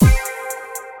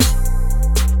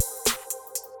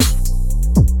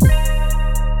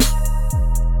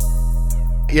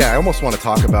Yeah, I almost want to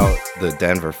talk about the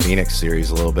Denver Phoenix series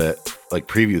a little bit, like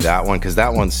preview that one, because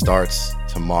that one starts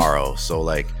tomorrow. So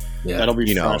like, that'll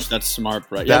be fresh. That's smart,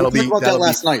 right? Yeah, we talked about that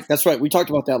last night. That's right. We talked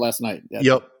about that last night. Yeah.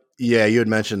 Yep. Yeah, you had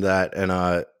mentioned that,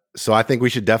 and so I think we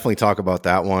should definitely talk about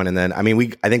that one. And then, I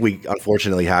mean, I think we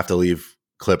unfortunately have to leave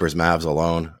Clippers Mavs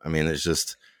alone. I mean, it's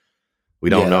just we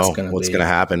don't know what's going to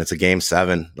happen. It's a game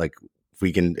 7. Like, if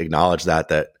we can acknowledge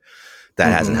that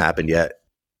hasn't happened yet.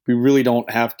 We really don't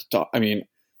have to talk. I mean,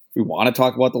 if we want to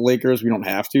talk about the Lakers, we don't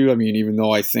have to. I mean, even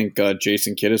though I think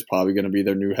Jason Kidd is probably going to be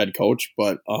their new head coach,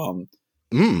 but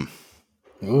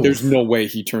there's no way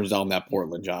he turns down that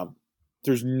Portland job.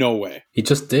 There's no way. He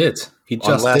just did. Did.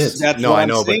 That's what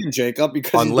I'm saying, Jacob.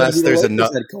 Because unless there's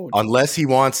unless he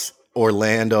wants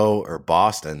Orlando or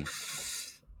Boston.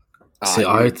 See,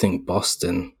 I think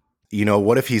Boston. You know,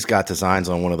 what if he's got designs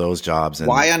on one of those jobs?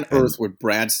 Why on earth would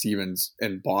Brad Stevens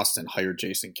and Boston hire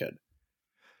Jason Kidd?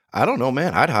 I don't know,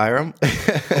 man. I'd hire him.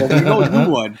 Well, we know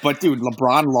you would, but dude,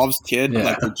 LeBron loves Kidd. Yeah.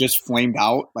 Like, they just flamed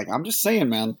out. Like, I'm just saying,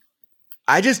 man.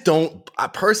 I just don't.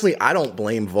 Personally, I don't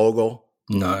blame Vogel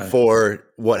for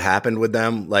what happened with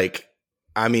them. Like,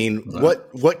 I mean,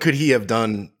 what could he have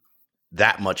done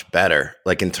that much better?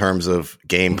 Like, in terms of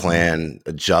game plan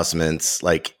adjustments,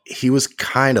 like, he was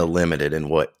kind of limited in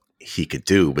what he could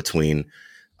do between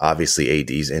obviously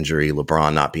AD's injury,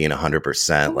 LeBron not being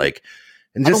 100%, like,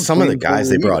 and just some of the guys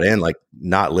they brought in, like,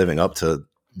 not living up to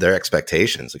their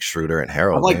expectations, like Schroeder and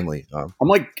Harold, mainly. I'm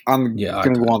going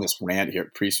to go on this rant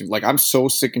here pretty soon. Like, I'm so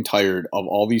sick and tired of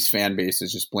all these fan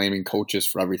bases just blaming coaches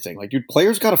for everything. Like, dude,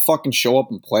 players got to fucking show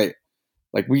up and play.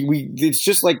 Like, it's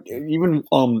just like, even,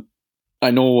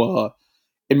 I know,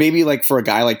 and maybe like for a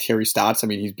guy like Terry Stotts, I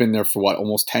mean, he's been there for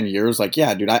almost 10 years. Like,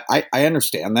 yeah, dude, I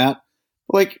understand that.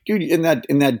 But like, dude, in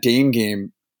that Dame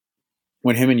game,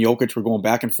 when him and Jokic were going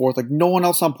back and forth, like, no one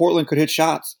else on Portland could hit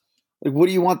shots. Like, what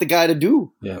do you want the guy to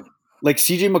do? Yeah. Like,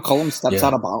 CJ McCollum steps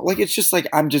out of bounds. Like, it's just like,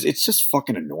 it's just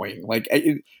fucking annoying. Like,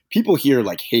 people here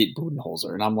like hate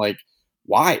Budenholzer, and I'm like,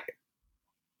 why?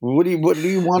 What do you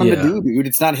want him to do, dude?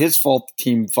 It's not his fault the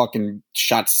team fucking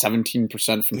shot 17%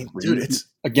 from the three. Dude, it's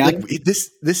again. Like,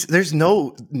 there's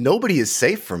nobody is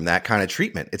safe from that kind of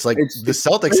treatment. It's like the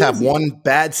Celtics have one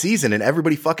bad season and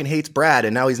everybody fucking hates Brad,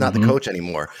 and now he's not the coach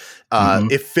anymore.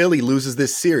 If Philly loses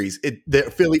this series,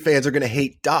 the Philly fans are going to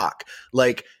hate Doc.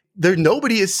 Like,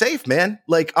 nobody is safe, man.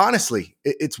 Like, honestly,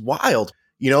 it's wild.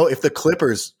 You know, if the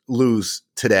Clippers lose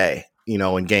today, you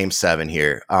know, in game 7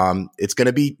 here, it's going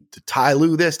to be Ty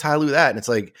Lue this, Ty Lue that. And it's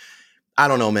like, I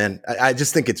don't know, man. I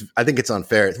just think it's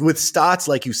unfair. With Stotts,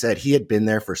 like you said, he had been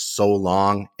there for so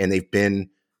long, and they've been,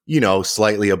 you know,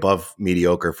 slightly above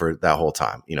mediocre for that whole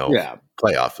time, you know, a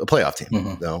playoff team,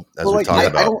 you know, as we talked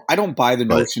about. I don't buy the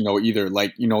notion though either.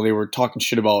 Like, you know, they were talking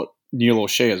shit about Neil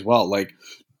O'Shea as well. Like,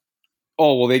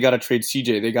 oh, well, they got to trade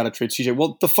CJ.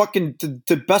 Well,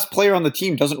 the best player on the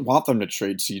team doesn't want them to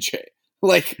trade CJ.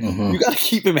 Like, you got to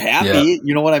keep him happy. Yeah.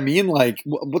 You know what I mean? Like,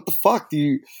 what the fuck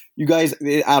do you guys?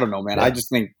 I don't know, man. Yeah. I just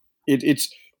think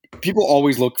it's people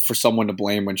always look for someone to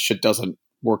blame when shit doesn't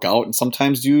work out, and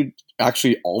sometimes, dude,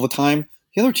 actually, all the time,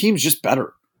 the other team's just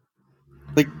better.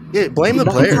 Like, blame the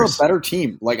players. They're a better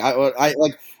team. Like,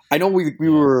 I know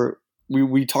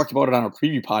we talked about it on our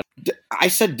preview pod. I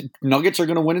said Nuggets are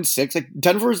going to win in 6. Like,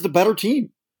 Denver is the better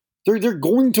team. They're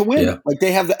going to win. Yeah. Like,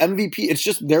 they have the MVP. It's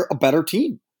just they're a better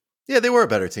team. Yeah, they were a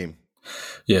better team.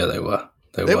 Yeah, they were.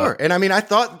 They were. And I mean, I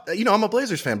thought, you know, I'm a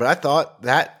Blazers fan, but I thought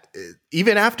that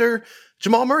even after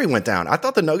Jamal Murray went down, I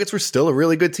thought the Nuggets were still a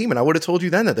really good team. And I would have told you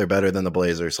then that they're better than the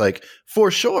Blazers, like,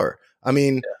 for sure. I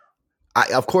mean,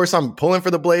 of course, I'm pulling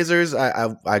for the Blazers.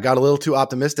 I got a little too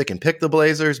optimistic and picked the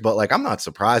Blazers, but like, I'm not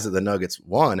surprised that the Nuggets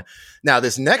won. Now,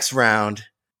 this next round,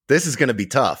 this is going to be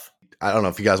tough. I don't know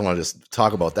if you guys want to just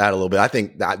talk about that a little bit. I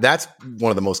think that's one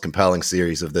of the most compelling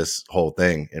series of this whole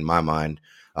thing in my mind.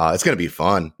 It's going to be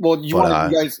fun. Well, you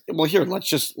guys? Well, here, let's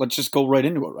just go right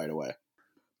into it right away.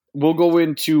 Let's go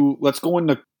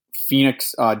into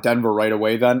Phoenix, Denver right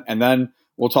away then, and then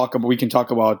we can talk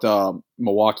about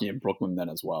Milwaukee and Brooklyn then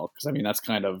as well, because I mean, that's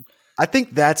kind of. I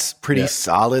think that's pretty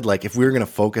solid. Like, if we were going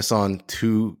to focus on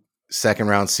 2 second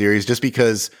round series, just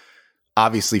because.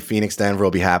 Obviously, Phoenix Denver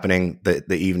will be happening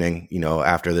the evening, you know,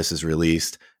 after this is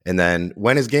released. And then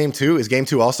when is game 2? Is game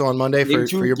 2 also on Monday for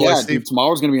your boy Steve?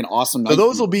 Tomorrow's going to be an awesome night. So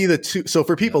those will be the 2. So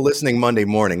for people listening Monday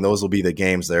morning, those will be the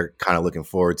games they're kind of looking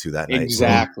forward to that night.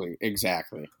 Exactly.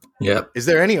 Yeah. Is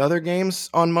there any other games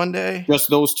on Monday? Just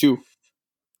those 2.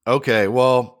 Okay.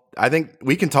 Well, I think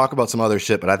we can talk about some other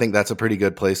shit, but I think that's a pretty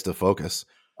good place to focus.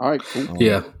 All right. Cool.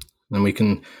 Yeah. And we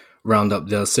can round up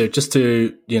the other. So just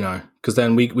to, because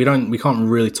then we can't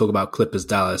really talk about Clippers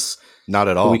Dallas. Not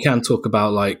at all. But we can talk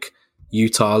about like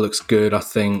Utah looks good, I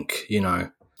think,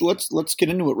 Let's get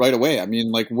into it right away. I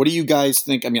mean, like, what do you guys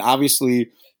think? I mean, obviously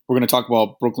we're going to talk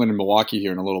about Brooklyn and Milwaukee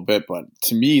here in a little bit, but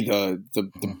to me, the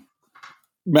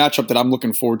matchup that I'm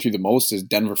looking forward to the most is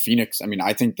Denver Phoenix. I mean,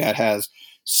 I think that has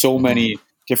so many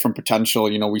different potential.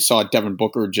 We saw Devin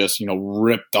Booker just,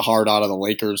 rip the heart out of the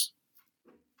Lakers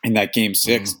in that game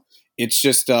 6. It's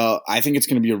just, I think it's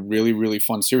going to be a really, really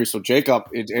fun series. So Jacob,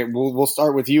 we'll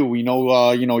start with you. We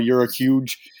know, you're a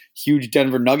huge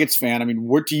Denver Nuggets fan. I mean,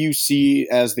 what do you see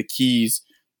as the keys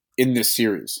in this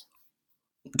series?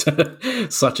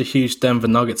 Such a huge Denver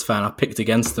Nuggets fan. I picked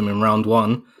against them in round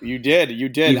 1. You did.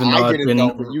 Even I didn't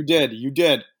know, but you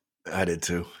did. I did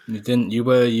too. You didn't. You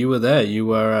were there. You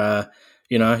were,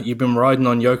 you've been riding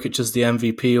on Jokic as the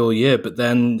MVP all year, but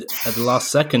then at the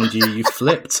last second, you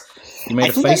flipped. You made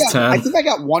a face turn. I think I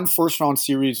got one first round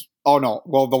series. Oh no,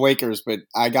 well the Lakers, but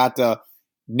I got the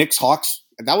Knicks Hawks.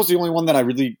 That was the only one that I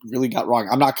really, really got wrong.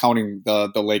 I'm not counting the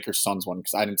Lakers Suns one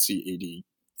because I didn't see AD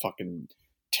fucking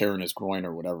tearing his groin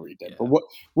or whatever he did. Yeah. But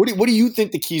what do you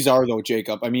think the keys are though,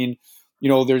 Jacob? I mean,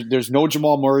 there's no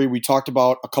Jamal Murray. We talked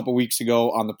about a couple weeks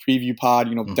ago on the preview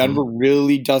pod. Denver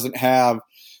really doesn't have,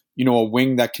 a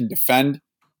wing that can defend.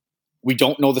 We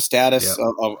don't know the status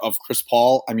of Chris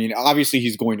Paul. I mean, obviously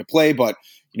he's going to play, but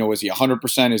is he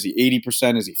 100%? Is he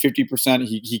 80%? Is he 50%?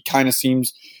 He kind of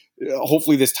seems.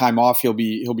 Hopefully, this time off he'll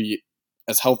be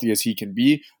as healthy as he can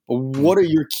be. But what are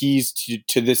your keys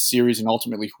to this series, and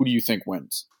ultimately, who do you think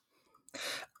wins?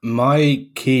 My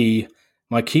key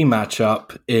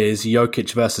matchup is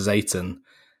Jokic versus Ayton,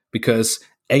 because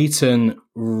Ayton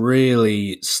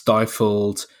really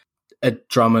stifled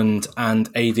Drummond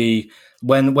and AD.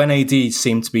 When AD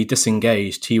seemed to be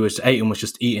disengaged, Ayton was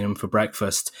just eating him for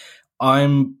breakfast.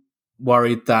 I'm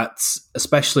worried that,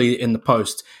 especially in the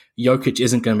post, Jokic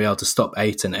isn't going to be able to stop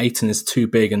Ayton. Ayton is too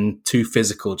big and too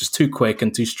physical, just too quick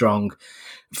and too strong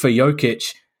for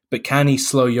Jokic. But can he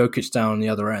slow Jokic down on the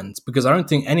other end? Because I don't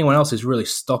think anyone else is really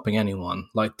stopping anyone.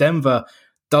 Like, Denver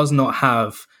does not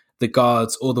have the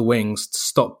guards or the wings to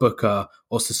stop Booker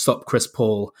or to stop Chris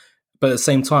Paul. But at the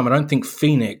same time, I don't think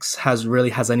Phoenix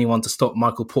has anyone to stop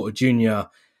Michael Porter Jr.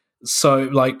 So,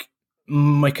 like,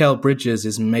 Mikal Bridges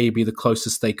is maybe the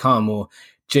closest they come, or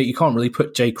you can't really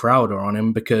put Jay Crowder on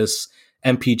him because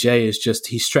MPJ is just,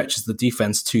 he stretches the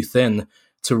defense too thin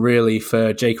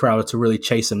for Jay Crowder to really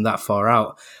chase him that far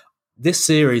out. This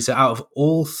series, out of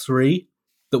all 3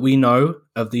 that we know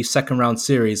of the second round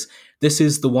series, this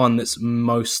is the one that's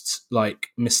most like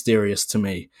mysterious to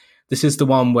me. This is the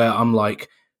one where I'm like,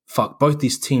 fuck, both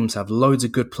these teams have loads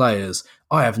of good players.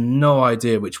 I have no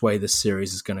idea which way this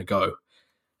series is going to go.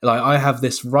 Like, I have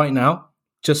this right now,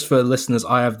 just for listeners,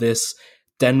 I have this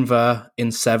Denver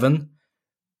in 7,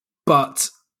 but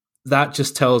that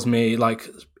just tells me, like,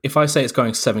 if I say it's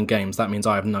going 7 games, that means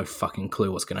I have no fucking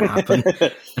clue what's going to happen,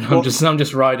 and I'm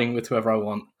just riding with whoever I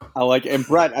want. I like it. And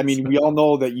Brett, I mean, we all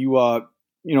know that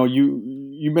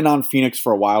you've been on Phoenix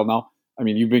for a while now. I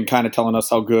mean, you've been kind of telling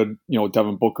us how good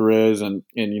Devin Booker is, and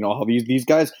how these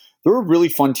guys, they're a really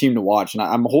fun team to watch, and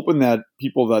I'm hoping that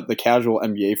the casual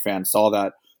NBA fans saw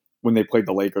that when they played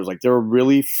the Lakers. Like, they're a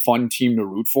really fun team to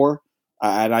root for.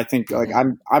 And I think, like,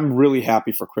 I'm really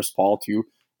happy for Chris Paul too.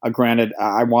 Granted,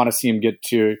 I want to see him get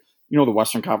to the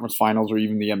Western Conference Finals or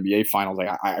even the NBA Finals. Like,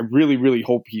 I really, really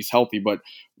hope he's healthy. But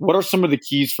what are some of the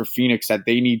keys for Phoenix that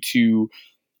they need to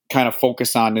kind of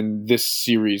focus on in this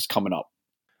series coming up?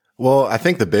 Well, I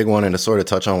think the big one, and to sort of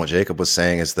touch on what Jacob was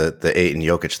saying, is the Ayton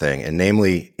Jokic thing, and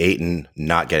namely Ayton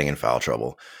not getting in foul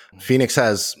trouble. Phoenix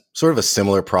has sort of a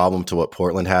similar problem to what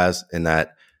Portland has, in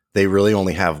that they really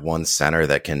only have one center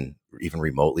that can even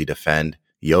remotely defend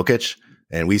Jokic.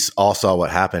 And we all saw what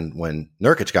happened when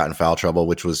Nurkic got in foul trouble,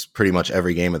 which was pretty much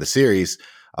every game of the series.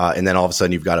 And then all of a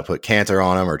sudden you've got to put Cantor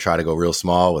on him or try to go real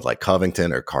small with like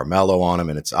Covington or Carmelo on him.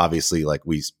 And it's obviously, like,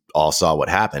 we all saw what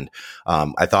happened.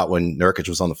 I thought when Nurkic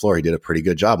was on the floor, he did a pretty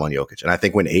good job on Jokic. And I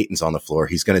think when Ayton's on the floor,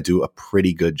 he's going to do a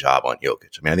pretty good job on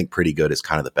Jokic. I mean, I think pretty good is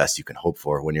kind of the best you can hope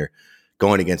for when you're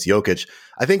going against Jokic.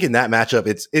 I think in that matchup,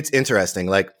 it's interesting.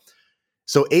 Like,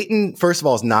 so Ayton, first of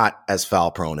all, is not as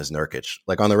foul prone as Nurkic.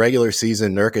 Like, on the regular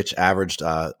season, Nurkic averaged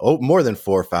more than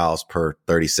 4 fouls per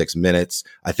 36 minutes.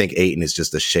 I think Ayton is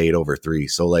just a shade over 3.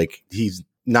 So, like, he's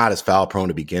not as foul prone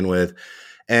to begin with.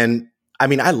 And I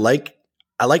mean, I like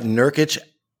Nurkic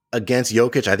against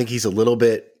Jokic. I think he's a little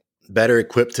bit better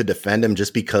equipped to defend him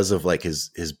just because of like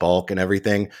his bulk and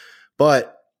everything.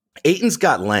 But Ayton's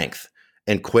got length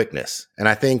and quickness. And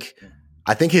I think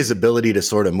his ability to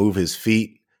sort of move his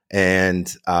feet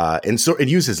and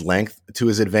use his length to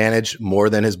his advantage more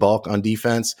than his bulk on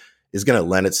defense is going to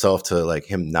lend itself to like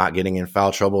him not getting in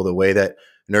foul trouble the way that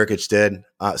Nurkic did.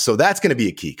 So that's going to be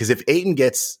a key, because if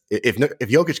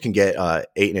Jokic can get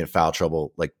Ayton in foul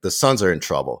trouble, like the Suns are in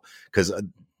trouble, because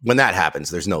when that happens,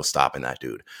 there's no stopping that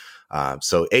dude.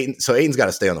 So Ayton's got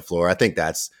to stay on the floor. I think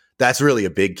that's really a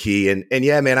big key. And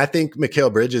yeah, man, I think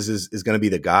Mikal Bridges is going to be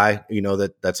the guy,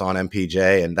 that's on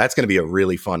MPJ, and that's going to be a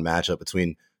really fun matchup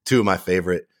between two of my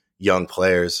favorite young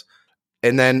players.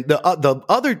 And then the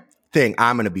other thing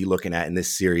I'm going to be looking at in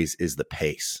this series is the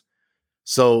pace.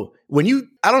 So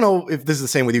I don't know if this is the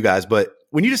same with you guys, but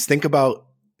when you just think about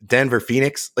Denver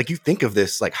Phoenix, like you think of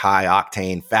this like high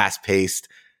octane, fast paced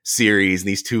series, and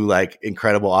these two like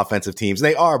incredible offensive teams.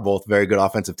 They are both very good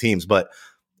offensive teams, but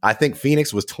I think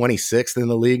Phoenix was 26th in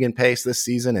the league in pace this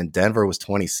season, and Denver was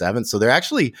 27th. So they're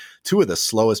actually two of the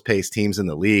slowest paced teams in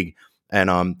the league.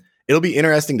 And it'll be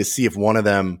interesting to see if one of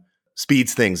them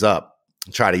speeds things up,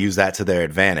 try to use that to their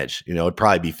advantage. It'd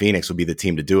probably be Phoenix would be the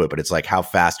team to do it, but it's like, how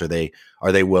fast are they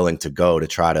willing to go to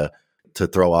try to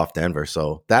throw off Denver?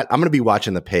 So that I'm going to be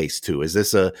watching the pace too. Is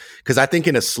this because I think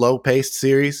in a slow paced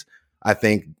series, I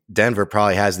think Denver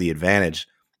probably has the advantage,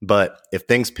 but if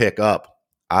things pick up,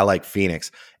 I like Phoenix,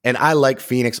 and I like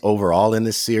Phoenix overall in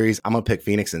this series. I'm going to pick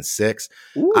Phoenix in 6.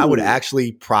 Ooh. I would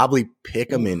actually probably pick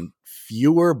them in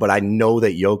fewer, but I know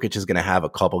that Jokic is going to have a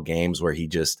couple games where he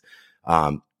just,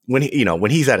 when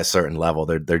he's at a certain level,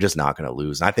 they're just not going to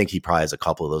lose. And I think he probably has a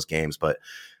couple of those games, but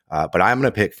I'm going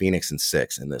to pick Phoenix in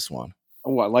 6 in this one.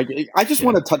 Oh, I like it. I just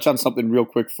want to touch on something real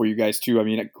quick for you guys too. I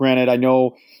mean, granted, I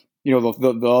know,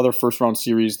 the other first round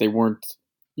series, they weren't,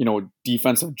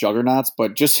 defensive juggernauts,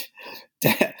 but just,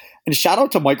 and shout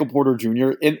out to Michael Porter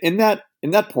Jr. in that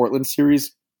Portland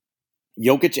series.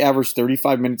 Jokic averaged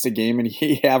 35 minutes a game, and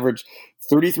he averaged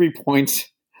 33 points,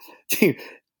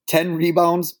 10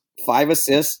 rebounds, 5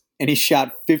 assists, and he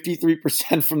shot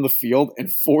 53% from the field and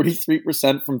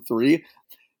 43% from 3.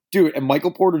 Dude, and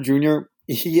Michael Porter Jr.,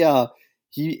 he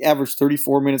averaged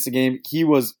 34 minutes a game. He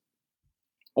was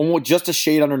almost just a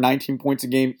shade under 19 points a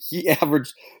game. He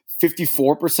averaged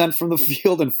 54% from the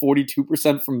field and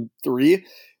 42% from 3.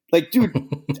 Like, dude,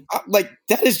 like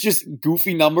that is just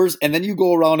goofy numbers. And then you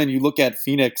go around and you look at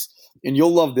Phoenix, and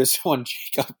you'll love this one,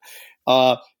 Jacob.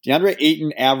 DeAndre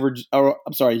Ayton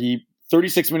he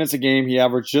 36 minutes a game. He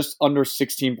averaged just under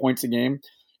 16 points a game.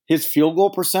 His field goal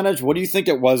percentage, what do you think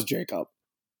it was, Jacob?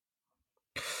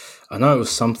 I know it was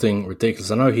something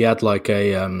ridiculous. I know he had like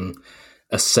a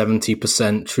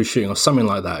 70% true shooting or something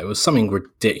like that. It was something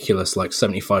ridiculous, like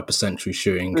 75% true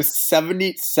shooting. It was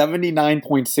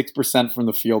 79.6% from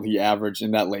the field he averaged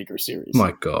in that Lakers series.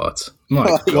 My God.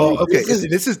 God. Okay,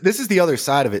 this is the other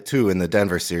side of it too in the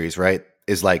Denver series, right?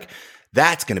 Is like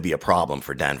that's going to be a problem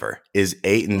for Denver. Is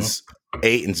Ayton's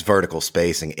vertical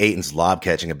spacing, Ayton's lob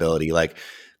catching ability. Like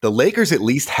the Lakers at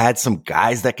least had some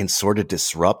guys that can sort of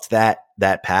disrupt that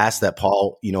pass that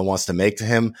Paul, wants to make to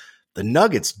him. The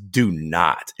Nuggets do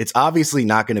not. It's obviously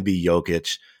not going to be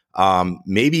Jokic.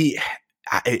 Maybe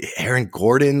Aaron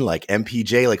Gordon, like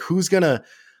MPJ, like who's going to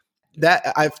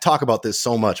that I've talked about this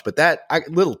so much, but that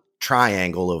little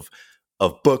triangle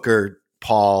of Booker,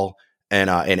 Paul, and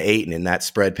Ayton in that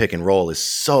spread pick and roll is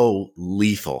so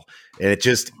lethal. And it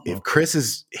just, if Chris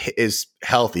is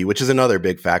healthy, which is another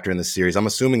big factor in this series, I'm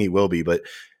assuming he will be, but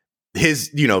his,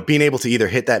 being able to either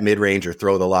hit that mid range or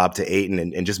throw the lob to Ayton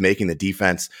and just making the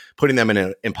defense, putting them in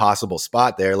an impossible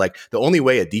spot there. Like the only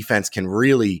way a defense can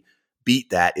really beat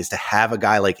that is to have a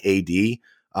guy like AD,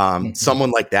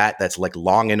 someone like that's like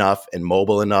long enough and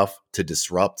mobile enough to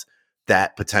disrupt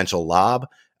that potential lob.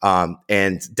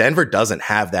 And Denver doesn't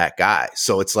have that guy.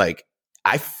 So it's like,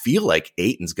 I feel like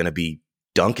Ayton's going to be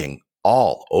dunking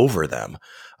all over them.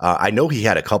 I know he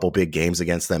had a couple big games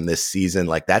against them this season.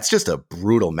 Like that's just a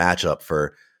brutal matchup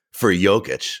for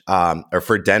Jokic, or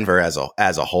for Denver as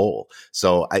a whole.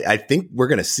 So I think we're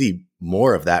going to see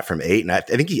more of that from Ayton. I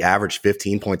think he averaged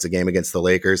 15 points a game against the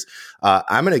Lakers.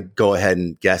 I'm going to go ahead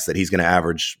and guess that he's going to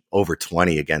average over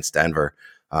 20 against Denver,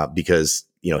 because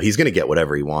he's going to get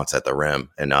whatever he wants at the rim.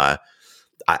 And I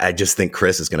just think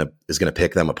Chris is going to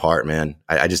pick them apart, man.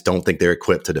 I just don't think they're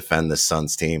equipped to defend this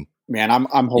Suns team. Man,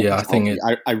 I'm hoping.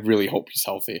 Yeah, I really hope he's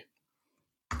healthy.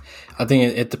 I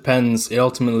think it depends. It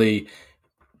ultimately,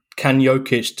 can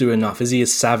Jokic do enough? Is he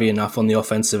savvy enough on the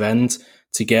offensive end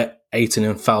to get Ayton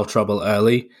in foul trouble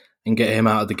early and get him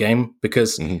out of the game?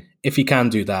 Because if he can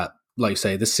do that, like you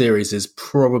say, the series is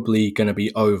probably going to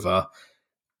be over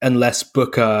unless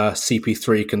Booker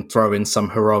CP3 can throw in some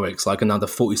heroics, like another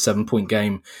 47-point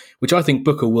game, which I think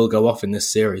Booker will go off in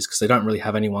this series because they don't really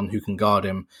have anyone who can guard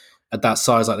him at that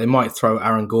size. Like they might throw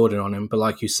Aaron Gordon on him, but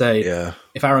like you say,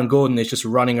 if Aaron Gordon is just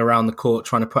running around the court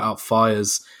trying to put out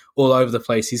fires all over the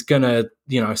place, he's gonna,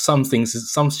 some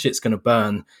shit's gonna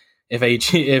burn.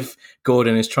 If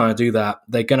Gordon is trying to do that,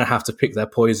 they're gonna have to pick their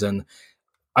poison.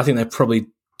 I think they probably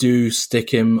do stick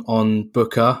him on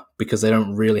Booker because they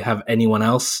don't really have anyone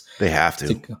else. They have to.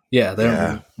 They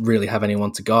don't really have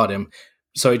anyone to guard him.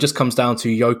 So it just comes down to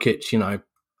Jokic,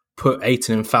 put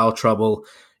Ayton in foul trouble,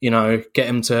 get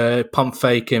him to pump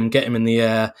fake him, get him in the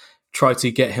air, try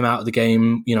to get him out of the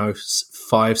game,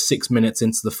 5-6 minutes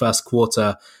into the first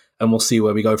quarter, and we'll see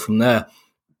where we go from there.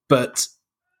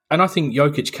 And I think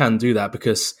Jokic can do that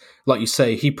because, like you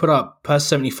say, he put up per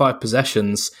 75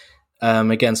 possessions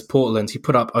against Portland. He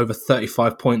put up over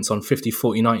 35 points on 50,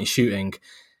 40, 90 shooting.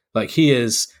 Like, he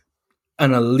is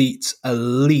an elite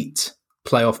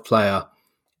playoff player.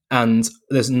 And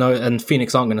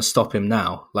Phoenix aren't going to stop him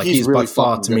now. Like, he's really by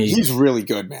far, to me, he's really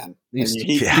good, man. He's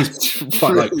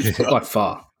by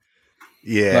far.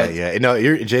 Yeah. No,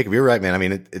 Jacob, you're right, man. I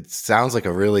mean, it sounds like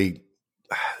a really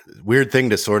weird thing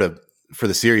to sort of for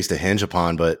the series to hinge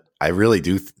upon, but I really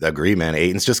do agree, man.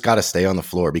 Ayton's just got to stay on the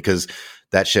floor because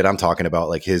that shit I'm talking about,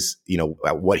 like his,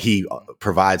 what he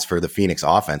provides for the Phoenix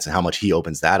offense and how much he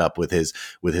opens that up with his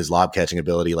lob catching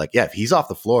ability. Like, if he's off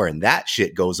the floor and that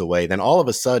shit goes away, then all of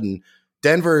a sudden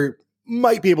Denver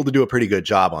might be able to do a pretty good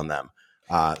job on them.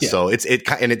 So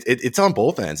it's on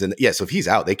both ends. And so if he's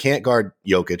out, they can't guard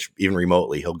Jokic even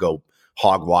remotely. He'll go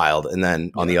hog wild. And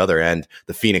then on the other end,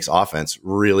 the Phoenix offense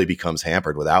really becomes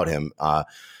hampered without him.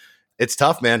 It's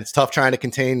tough, man. It's tough trying to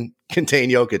contain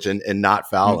Jokic and not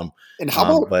foul him. And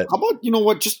how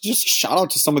about just shout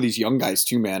out to some of these young guys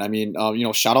too, man. I mean,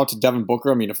 shout out to Devin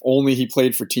Booker. I mean, if only he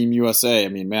played for Team USA. I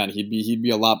mean, man, he'd be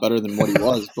a lot better than what he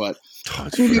was. But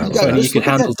you can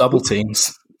handle double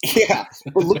teams. Yeah,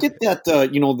 but look at that.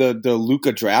 The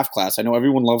Luka draft class. I know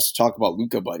everyone loves to talk about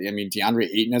Luka, but I mean, DeAndre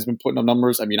Ayton has been putting up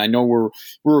numbers. I mean, I know we're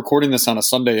recording this on a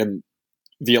Sunday and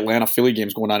the Atlanta-Philly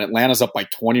game's going on. Atlanta's up by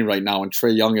 20 right now, and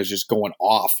Trae Young is just going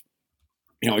off.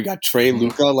 We got Trae,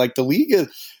 Luka. Like, the league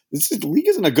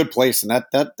is in a good place, and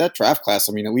that draft class.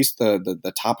 I mean, at least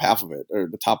the top half of it, or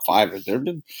the top five,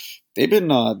 they've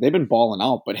been balling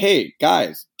out. But hey,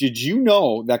 guys, did you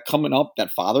know that coming up,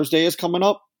 that Father's Day is coming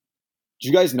up? Did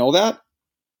you guys know that?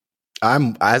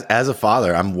 I'm as a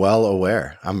father, I'm well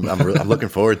aware. I'm looking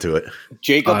forward to it.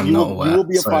 Jacob, you will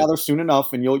be a father soon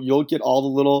enough, and you'll get all the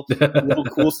little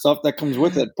cool stuff that comes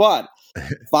with it. But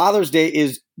Father's Day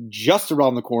is just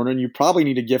around the corner, and you probably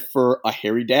need a gift for a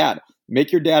hairy dad.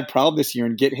 Make your dad proud this year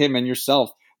and get him and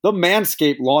yourself the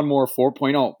Manscaped Lawnmower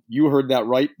 4.0. You heard that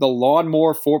right, the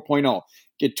Lawnmower 4.0.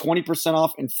 Get 20%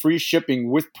 off and free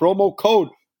shipping with promo code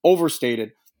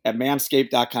OVERSTATED at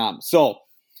manscaped.com. So,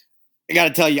 I got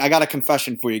to tell you, I got a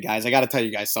confession for you guys. I got to tell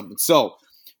you guys something. So,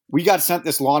 we got sent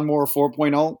this Lawnmower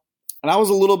 4.0, and I was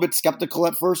a little bit skeptical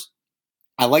at first.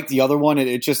 I liked the other one.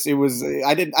 I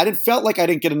felt like I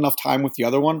didn't get enough time with the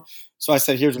other one. So I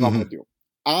said, here's what I'm going to do.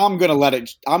 I'm going to let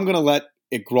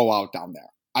it grow out down there.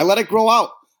 I let it grow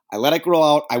out.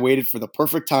 I waited for the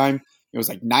perfect time. It was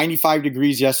like 95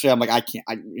 degrees yesterday. I'm like,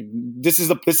 this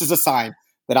is a sign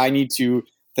that I need to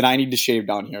shave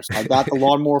down here. So I got the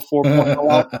Lawnmower 4.0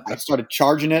 out. I started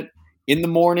charging it in the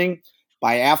morning.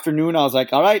 By afternoon, I was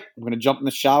like, all right, I'm going to jump in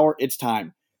the shower. It's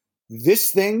time.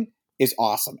 This thing is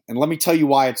awesome. And let me tell you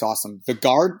why it's awesome. The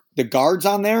guards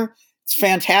on there, it's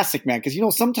fantastic, man.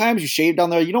 Because, sometimes you shave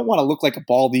down there, you don't want to look like a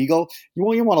bald eagle. You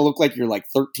want to look like you're like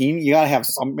 13. You got to have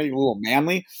somebody a little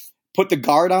manly. Put the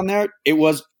guard on there. It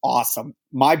was awesome.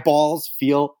 My balls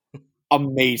feel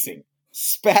amazing.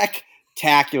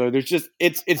 Spectacular. There's just,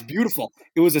 it's beautiful.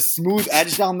 It was a smooth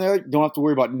edge down there. You don't have to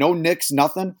worry about no nicks,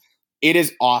 nothing. It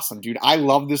is awesome, dude. I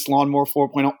love this Lawnmower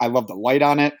 4.0. I love the light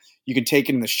on it. You can take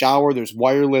it in the shower. There's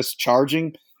wireless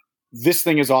charging. This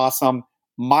thing is awesome.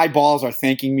 My balls are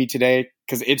thanking me today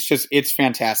because it's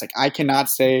fantastic. I cannot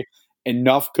say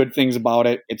enough good things about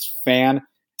it. It's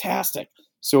fantastic.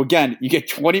 So again, you get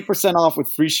 20% off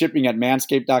with free shipping at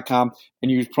manscaped.com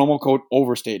and use promo code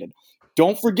OVERSTATED.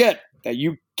 Don't forget that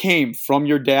you came from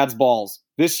your dad's balls.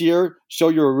 This year, show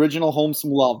your original home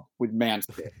some love with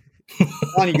Manscaped. I'm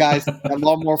telling you guys, that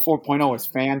Lawnmower 4.0 is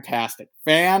fantastic.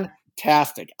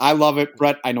 Fantastic. I love it.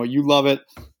 Brett, I know you love it.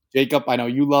 Jacob, I know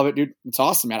you love it, dude. It's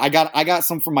awesome, man. I got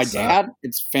some from my dad.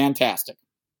 It's fantastic.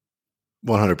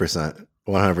 100%.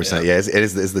 100%. Yeah, it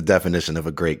is the definition of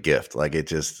a great gift. Like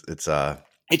it's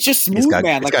just smooth,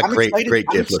 man. Like I'm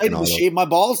excited to shave my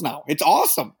balls now. It's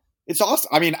awesome.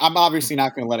 I mean, I'm obviously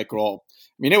not going to let it grow.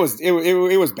 I mean, it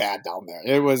was bad down there.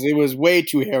 It was way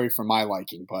too hairy for my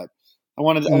liking, but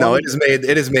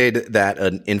It has made that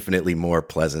an infinitely more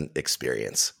pleasant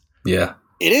experience. Yeah,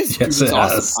 it is. Yes, it's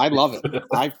awesome. I love it.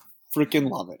 I freaking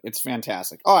love it. It's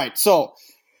fantastic. All right, so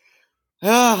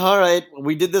all right,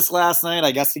 we did this last night.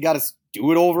 I guess you got to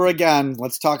do it over again.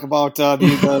 Let's talk about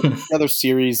the other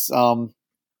series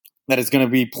that is going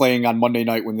to be playing on Monday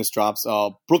night when this drops.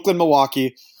 Brooklyn,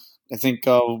 Milwaukee. I think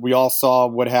we all saw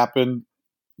what happened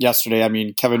yesterday. I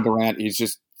mean, Kevin Durant, he's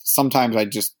just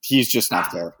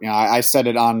not there. You know, I said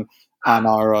it on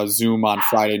our Zoom on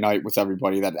Friday night with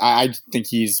everybody that I think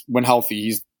when healthy,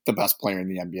 he's the best player in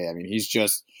the NBA. I mean, he's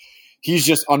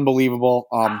just unbelievable.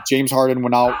 James Harden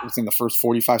went out within the first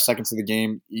 45 seconds of the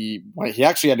game. He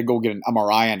actually had to go get an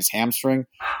MRI on his hamstring.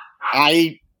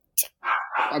 I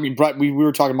mean, Brett, we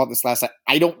were talking about this last night.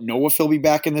 I don't know if he'll be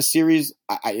back in this series.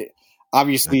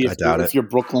 Obviously, if you're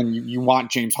Brooklyn, you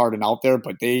want James Harden out there,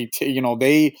 but they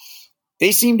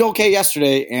seemed okay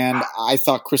yesterday, and I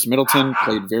thought Chris Middleton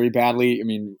played very badly. I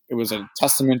mean, it was a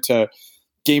testament to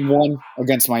Game 1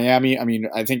 against Miami. I mean,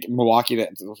 I think Milwaukee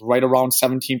that was right around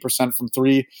 17% from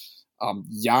three.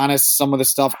 Giannis, some of the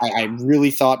stuff, I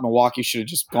really thought Milwaukee should have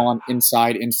just gone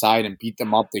inside and beat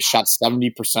them up. They shot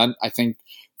 70%, I think,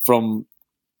 from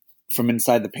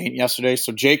inside the paint yesterday.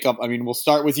 So, Jacob, I mean, we'll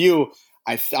start with you.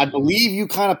 I believe you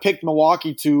kind of picked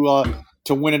Milwaukee to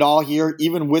win it all here,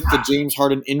 even with the James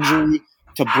Harden injury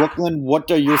to Brooklyn. What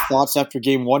are your thoughts after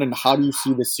Game 1, and how do you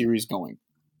see this series going?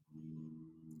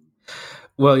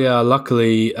 Well, yeah,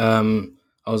 luckily I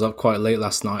was up quite late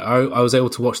last night. I was able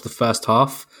to watch the first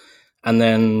half, and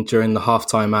then during the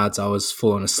halftime ads, I was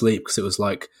falling asleep because it was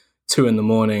like 2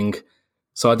 a.m.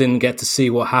 So I didn't get to see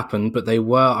what happened, but they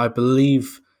were, I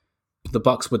believe, the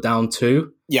Bucks were down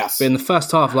 2. Yes. But in the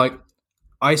first half, like,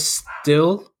 I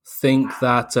still think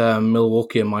that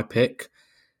Milwaukee are my pick.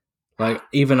 Like,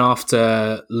 even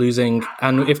after losing,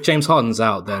 and if James Harden's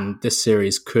out, then this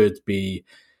series could be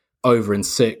over in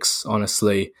 6,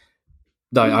 honestly.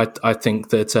 I think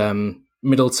that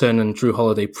Middleton and Drew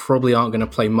Holiday probably aren't going to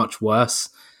play much worse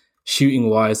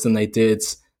shooting-wise than they did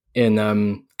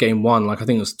in Game 1. Like, I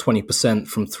think it was 20%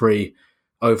 from 3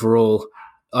 overall.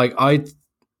 Like,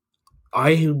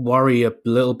 I worry a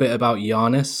little bit about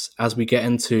Giannis as we get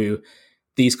into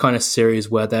these kind of series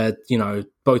where they're, you know,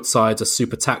 both sides are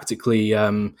super tactically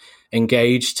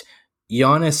engaged.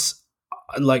 Giannis,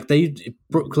 like,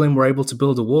 Brooklyn were able to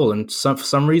build a wall, and for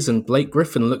some reason Blake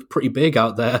Griffin looked pretty big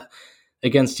out there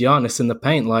against Giannis in the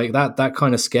paint. Like, that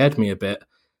kind of scared me a bit.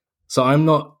 So I'm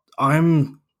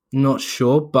not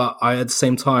sure, but at the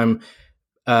same time,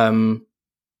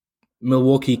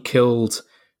 Milwaukee killed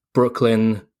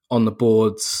Brooklyn on the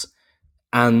boards,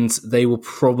 and they will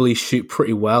probably shoot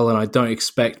pretty well, and I don't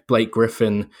expect Blake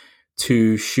Griffin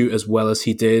to shoot as well as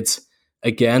he did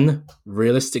again.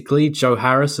 Realistically, Joe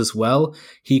Harris as well,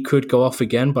 he could go off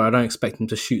again, but I don't expect him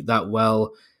to shoot that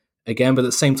well again. But at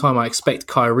the same time, I expect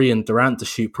Kyrie and Durant to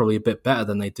shoot probably a bit better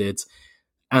than they did,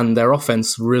 and their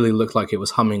offense really looked like it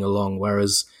was humming along,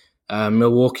 whereas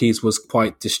Milwaukee's was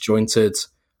quite disjointed,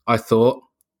 I thought,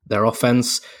 their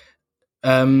offense.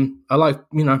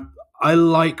 I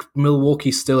like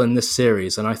Milwaukee still in this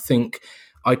series, and I think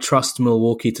I trust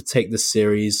Milwaukee to take this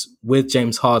series with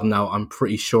James Harden out. I'm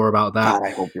pretty sure about that. God,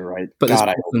 I hope you're right. But this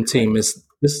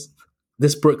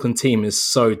Brooklyn team is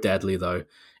so deadly, though.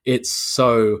 It's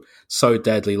so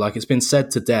deadly. Like, it's been said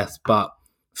to death, but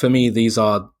for me, these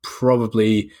are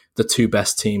probably the 2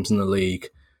 best teams in the league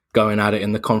going at it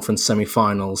in the conference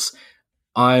semifinals.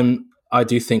 I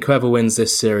do think whoever wins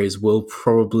this series will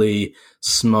probably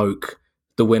smoke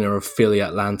the winner of Philly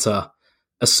Atlanta,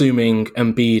 assuming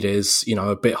Embiid is, you know,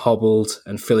 a bit hobbled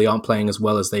and Philly aren't playing as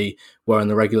well as they were in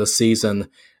the regular season.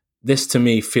 This to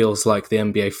me feels like the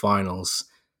NBA Finals,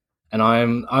 and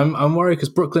I'm worried because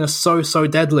Brooklyn are so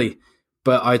deadly.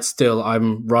 But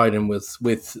I'm riding with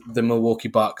the Milwaukee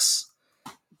Bucks.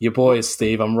 Your boys,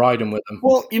 Steve. I'm riding with them.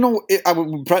 Well, you know,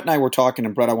 Brett and I were talking,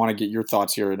 and Brett, I want to get your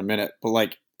thoughts here in a minute. But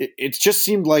like, it just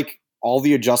seemed like all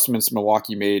the adjustments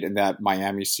Milwaukee made in that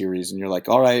Miami series, and you're like,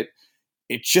 all right,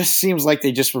 it just seems like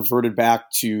they just reverted back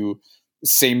to the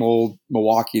same old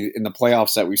Milwaukee in the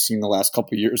playoffs that we've seen the last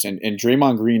couple of years. And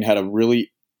Draymond Green had a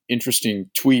really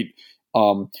interesting tweet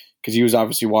because he was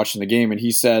obviously watching the game, and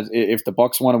he said if the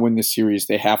Bucks want to win this series,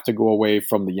 they have to go away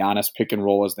from the Giannis pick and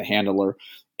roll as the handler.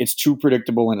 It's too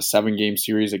predictable in a 7-game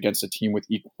series against a team with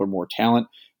equal or more talent.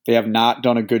 They have not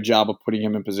done a good job of putting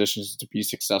him in positions to be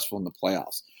successful in the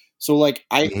playoffs. So, like,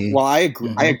 I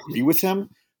agree with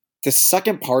him. The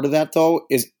second part of that, though,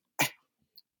 is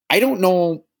I don't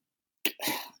know.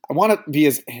 I want to be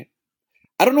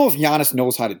I don't know if Giannis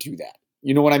knows how to do that.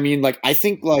 You know what I mean? Like, I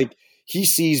think, like, he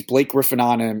sees Blake Griffin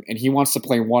on him and he wants to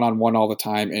play one-on-one all the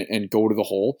time and go to the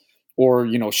hole or,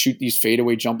 shoot these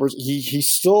fadeaway jumpers, he's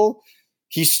still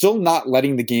not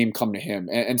letting the game come to him.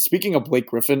 And speaking of Blake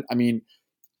Griffin, I mean,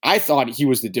 I thought he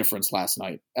was the difference last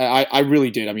night. I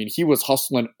really did. I mean, he was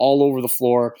hustling all over the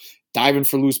floor, diving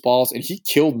for loose balls, and he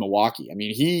killed Milwaukee. I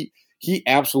mean, he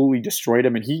absolutely destroyed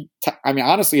him. And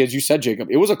honestly, as you said, Jacob,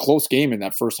 it was a close game in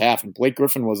that first half, and Blake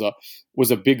Griffin was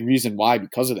a big reason why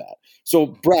because of that. So,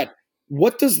 Brett,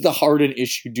 what does the Harden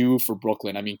issue do for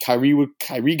Brooklyn? I mean,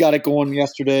 Kyrie got it going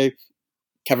yesterday.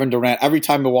 Kevin Durant, every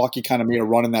time Milwaukee kind of made a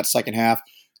run in that second half,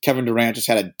 Kevin Durant just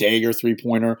had a dagger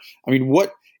three-pointer. I mean,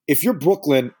 if you're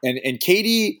Brooklyn and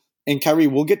KD and Kyrie,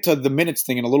 we'll get to the minutes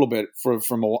thing in a little bit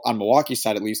on Milwaukee's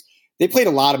side at least. They played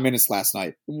a lot of minutes last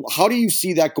night. How do you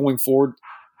see that going forward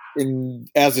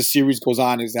as the series goes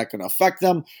on? Is that going to affect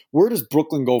them? Where does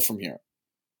Brooklyn go from here?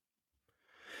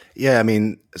 Yeah, I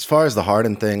mean, as far as the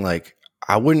Harden thing, like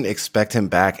I wouldn't expect him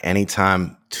back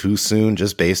anytime too soon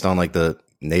just based on like the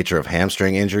nature of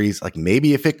hamstring injuries. Like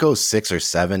maybe if it goes 6 or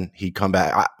 7, he'd come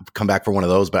back for one of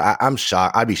those. But I'm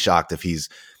shocked. I'd be shocked if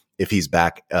he's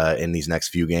back in these next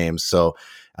few games. So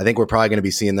I think we're probably going to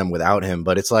be seeing them without him.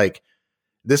 But it's like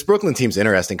this Brooklyn team's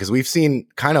interesting because we've seen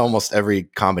kind of almost every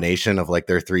combination of like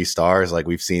their 3 stars. Like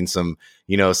we've seen some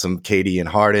KD and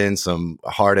Harden, some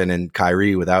Harden and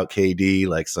Kyrie without KD,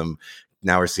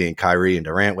 now we're seeing Kyrie and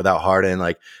Durant without Harden,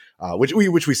 like which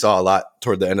we saw a lot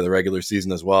toward the end of the regular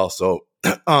season as well. So,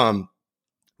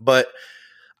 but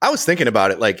I was thinking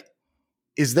about it, like,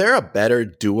 is there a better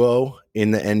duo in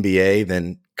the NBA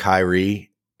than Kyrie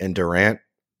and Durant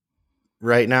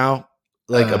right now?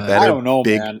 Like a better I don't know,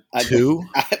 big man. two?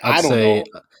 I don't know.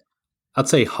 I'd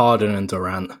say Harden and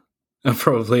Durant are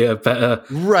probably a better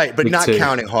right, but not two.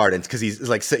 Counting Harden because he's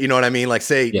like, you know what I mean? Like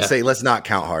say let's not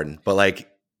count Harden, but like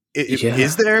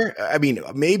is there? I mean,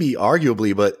 maybe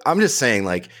arguably, but I'm just saying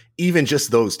like even just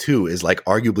those two is like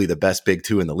arguably the best big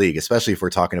two in the league, especially if we're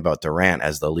talking about Durant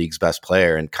as the league's best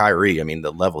player and Kyrie. I mean,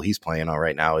 the level he's playing on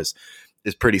right now is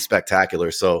pretty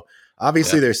spectacular. So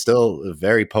obviously there's still a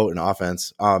very potent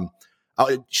offense.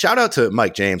 Shout out to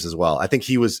Mike James as well. I think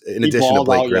he was, in addition to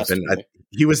Blake Griffin,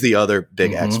 he was the other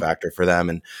big X factor for them.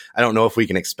 And I don't know if we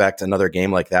can expect another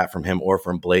game like that from him or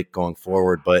from Blake going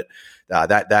forward, but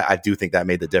that I do think that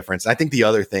made the difference. I think the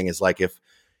other thing is like if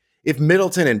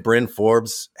Middleton and Bryn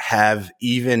Forbes have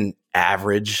even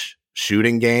average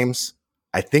shooting games,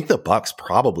 I think the Bucks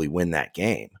probably win that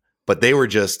game. But they were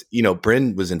just,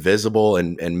 Bryn was invisible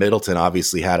and Middleton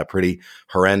obviously had a pretty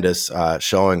horrendous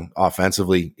showing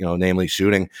offensively, namely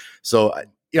shooting. So,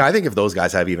 I think if those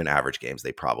guys have even average games,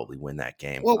 they probably win that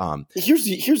game. Well, here's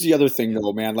the other thing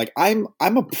though, man. Like I'm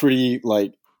a pretty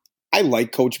I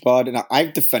like Coach Bud and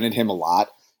I've defended him a lot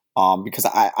because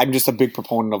I'm just a big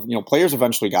proponent of, players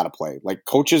eventually got to play. Like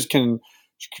coaches can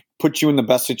put you in the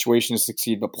best situation to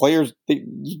succeed, but players,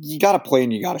 you got to play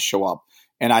and you got to show up.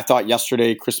 And I thought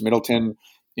yesterday, Chris Middleton,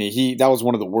 that was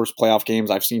one of the worst playoff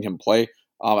games I've seen him play.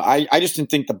 I just didn't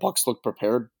think the Bucks looked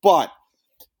prepared. But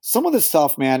some of the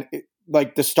stuff, man,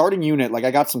 like the starting unit, like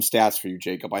I got some stats for you,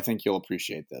 Jacob. I think you'll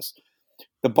appreciate this.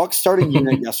 The Bucks starting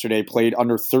unit yesterday played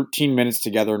under 13 minutes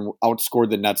together and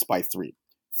outscored the Nets by 3.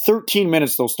 13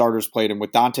 minutes those starters played, and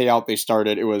with Dante out, they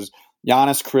started. It was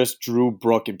Giannis, Chris, Drew,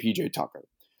 Brooke, and PJ Tucker.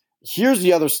 Here's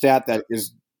the other stat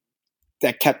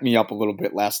that kept me up a little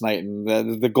bit last night, and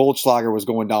the Goldschlager was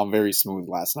going down very smooth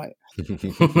last night.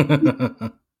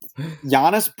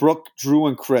 Giannis, Brooke, Drew,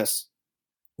 and Chris,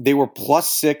 they were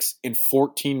 +6 in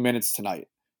 14 minutes tonight.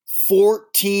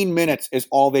 14 minutes is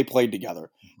all they played together.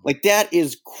 Like, that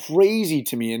is crazy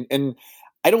to me. And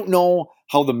I don't know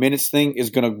how the minutes thing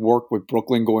is going to work with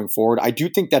Brooklyn going forward. I do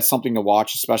think that's something to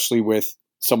watch, especially with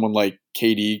someone like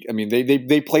KD. I mean,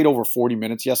 they played over 40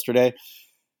 minutes yesterday.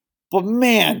 But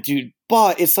man, dude,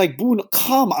 it's like, Boone,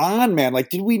 come on, man. Like,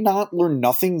 did we not learn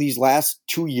nothing these last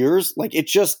 2 years? Like,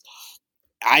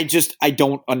 I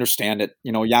don't understand it.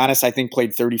 Giannis, I think,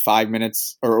 played 35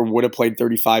 minutes or would have played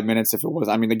 35 minutes if it was.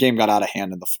 I mean, the game got out of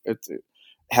hand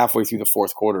halfway through the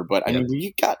fourth quarter. But, I mean,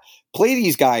 you got play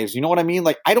these guys. You know what I mean?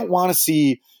 Like, I don't want to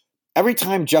see every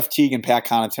time Jeff Teague and Pat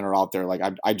Connaughton are out there, like,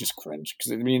 I just cringe.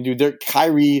 Because, I mean, dude,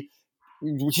 Kyrie,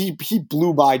 he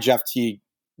blew by Jeff Teague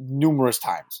numerous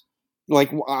times.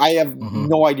 Like, I have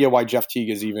no idea why Jeff Teague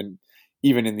is even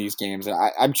in these games.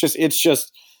 And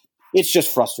it's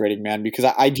just frustrating, man, because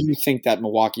I do think that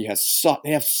Milwaukee have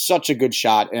such a good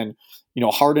shot. And,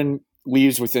 Harden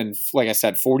leaves within, like I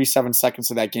said, 47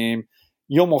 seconds of that game.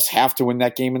 You almost have to win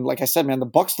that game. And like I said, man, the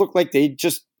Bucks look like they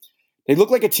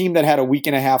look like a team that had a week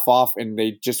and a half off and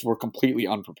they just were completely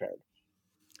unprepared.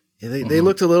 They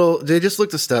looked a little. They just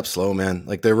looked a step slow, man.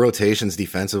 Like their rotations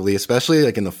defensively, especially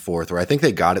like in the fourth, where I think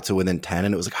they got it to within 10,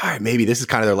 and it was like, all right, maybe this is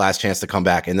kind of their last chance to come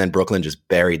back. And then Brooklyn just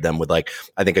buried them with like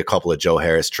I think a couple of Joe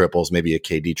Harris triples, maybe a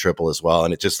KD triple as well.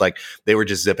 And it just like they were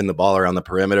just zipping the ball around the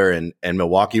perimeter, and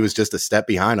Milwaukee was just a step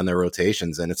behind on their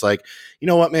rotations. And it's like, you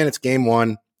know what, man? It's game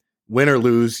one, win or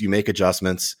lose, you make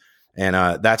adjustments. And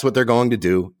that's what they're going to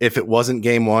do. If it wasn't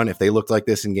game one, if they looked like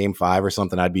this in game 5 or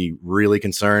something, I'd be really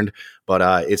concerned.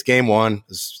 But it's game one.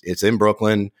 It's in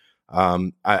Brooklyn.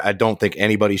 I don't think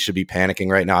anybody should be panicking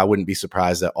right now. I wouldn't be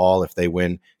surprised at all if they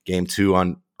win game 2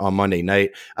 on Monday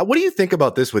night. What do you think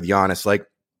about this with Giannis? Like,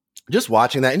 just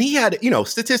watching that, and he had,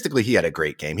 statistically, he had a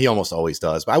great game. He almost always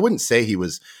does. But I wouldn't say he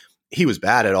was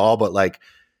bad at all. But like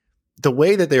the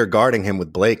way that they're guarding him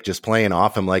with Blake just playing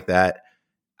off him like that,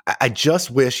 I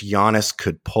just wish Giannis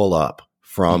could pull up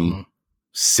from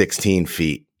 16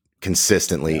 feet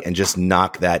consistently and just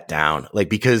knock that down. Like,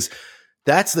 because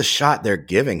that's the shot they're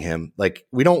giving him. Like,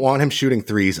 we don't want him shooting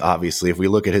threes, obviously. If we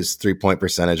look at his 3-point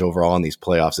percentage overall in these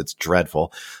playoffs, it's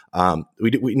dreadful.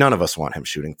 We none of us want him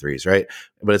shooting threes, right?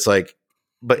 But it's like,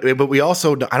 but we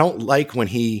also, I don't like when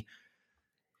he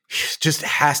just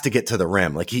has to get to the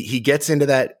rim. Like he gets into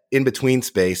that in-between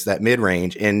space, that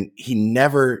mid-range, and he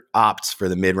never opts for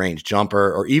the mid-range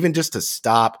jumper or even just to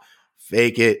stop,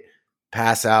 fake it,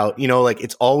 pass out. Like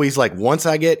it's always like once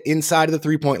I get inside of the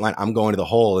 3-point line, I'm going to the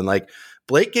hole. And like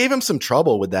Blake gave him some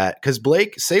trouble with that because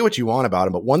Blake, say what you want about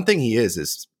him, but one thing he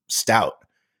is stout.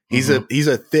 He's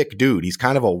a thick dude. He's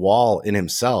kind of a wall in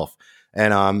himself.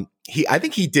 And I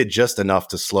think he did just enough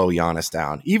to slow Giannis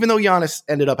down. Even though Giannis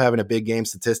ended up having a big game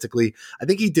statistically, I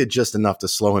think he did just enough to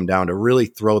slow him down to really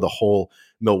throw the whole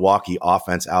Milwaukee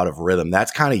offense out of rhythm.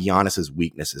 That's kind of Giannis's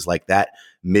weaknesses, like that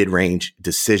mid-range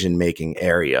decision-making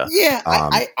area. Yeah,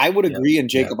 I would agree. And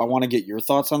Jacob, I want to get your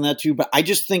thoughts on that too. But I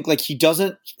just think like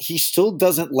he still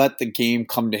doesn't let the game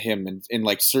come to him in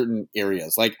like certain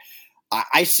areas. Like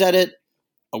I said it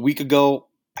a week ago.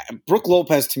 Brook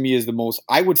Lopez to me is the most.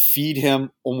 I would feed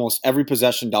him almost every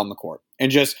possession down the court,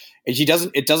 and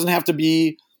it doesn't have to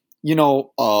be,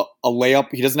 a layup.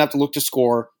 He doesn't have to look to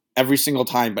score every single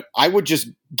time, but I would just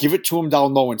give it to him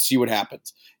down low and see what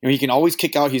happens. He can always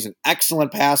kick out. He's an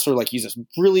excellent passer. Like he's a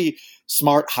really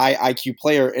smart, high IQ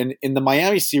player. And in the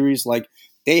Miami series, like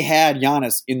they had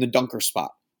Giannis in the dunker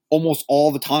spot almost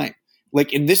all the time.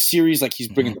 Like in this series, like he's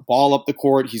bringing the ball up the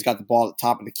court. He's got the ball at the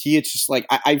top of the key. It's just like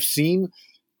I've seen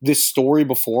this story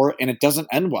before, and it doesn't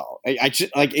end well.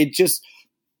 It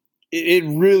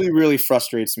really, really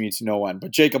frustrates me to no end.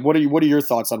 But Jacob, what are your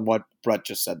thoughts on what Brett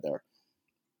just said there?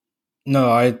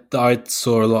 No, I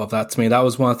saw a lot of that. To me, that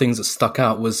was one of the things that stuck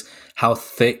out was how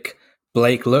thick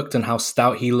Blake looked and how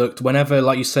stout he looked. Whenever,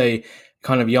 like you say,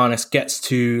 kind of Giannis gets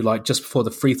to like just before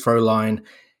the free throw line,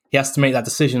 he has to make that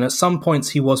decision. At some points,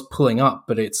 he was pulling up,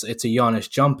 but it's a Giannis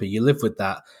jumper. You live with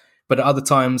that. But at other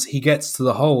times, he gets to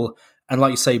the hole. And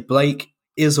like you say, Blake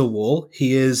is a wall.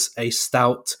 He is a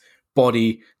stout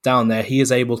body down there. He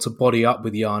is able to body up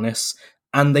with Giannis.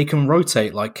 And they can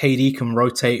rotate. Like KD can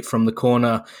rotate from the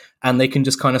corner and they can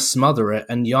just kind of smother it.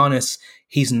 And Giannis,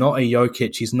 he's not a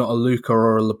Jokic. He's not a Luka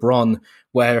or a LeBron,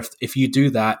 where if you do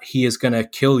that, he is going to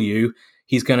kill you.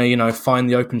 He's going to, find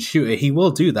the open shooter. He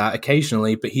will do that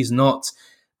occasionally, but he's not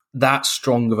that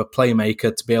strong of a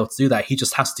playmaker to be able to do that. He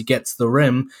just has to get to the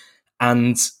rim,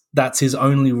 and that's his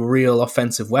only real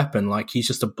offensive weapon. Like he's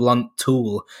just a blunt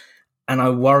tool. And I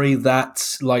worry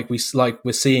that like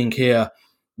we're seeing here,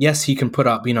 yes, he can put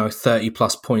up, 30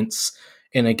 plus points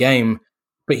in a game,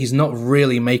 but he's not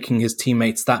really making his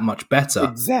teammates that much better.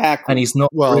 Exactly. And he's not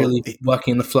really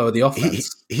working the flow of the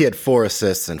offense. He had 4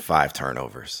 assists and 5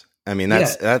 turnovers. I mean,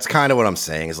 that's kind of what I'm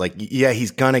saying is like, yeah, he's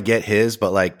going to get his,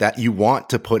 but like that, you want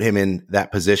to put him in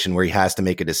that position where he has to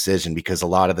make a decision, because a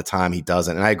lot of the time he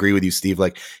doesn't. And I agree with you, Steve,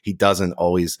 like he doesn't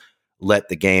always let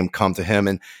the game come to him.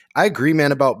 And I agree,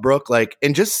 man, about Brook, like,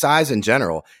 and just size in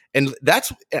general. And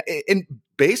that's, and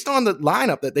based on the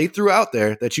lineup that they threw out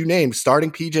there that you named, starting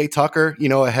PJ Tucker,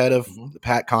 ahead of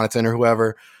Pat Connaughton or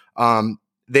whoever,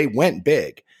 they went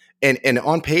big. And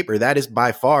on paper, that is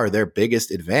by far their biggest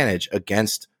advantage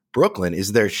against Brooklyn,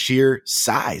 is their sheer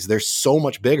size. They're so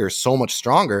much bigger, so much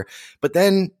stronger. But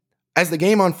then as the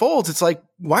game unfolds, it's like,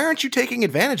 why aren't you taking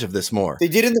advantage of this more? They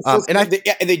did in the first,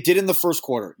 they did in the first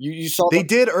quarter. You saw they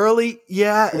did early,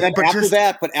 yeah. But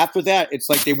after that, it's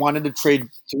like they wanted to trade.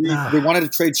 They wanted to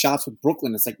trade shots with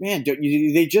Brooklyn. It's like, man,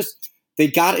 they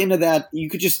got into that. You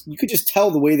could just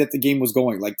tell the way that the game was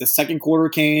going. Like the second quarter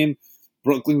came,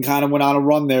 Brooklyn kind of went on a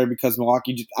run there because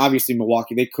Milwaukee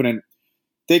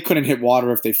they couldn't hit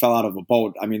water if they fell out of a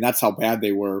boat. I mean, that's how bad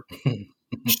they were.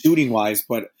 shooting wise,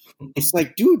 but it's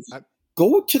like, dude,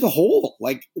 go to the hole.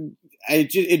 Like,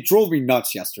 it drove me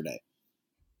nuts yesterday.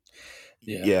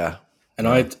 Yeah.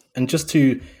 And just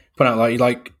to point out,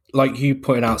 like you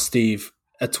pointed out, Steve,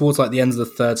 towards like the end of the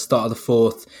third, start of the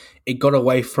fourth, it got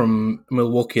away from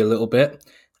Milwaukee a little bit.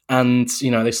 And,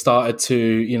 they started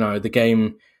to, the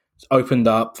game opened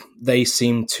up. They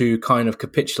seemed to kind of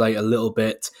capitulate a little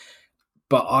bit.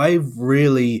 But I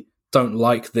really don't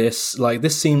like this. Like,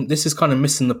 this is kind of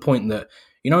missing the point that,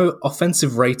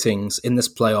 offensive ratings in this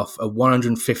playoff are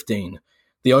 115.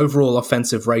 The overall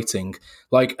offensive rating,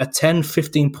 like a 10,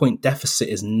 15 point deficit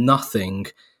is nothing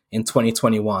in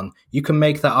 2021. You can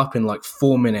make that up in like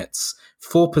 4 minutes.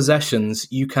 4 possessions,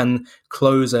 you can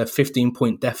close a 15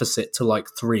 point deficit to like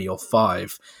 3 or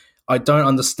 5. I don't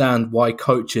understand why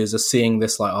coaches are seeing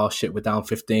this like, oh shit, we're down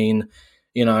 15.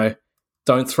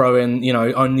 Don't throw in,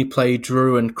 only play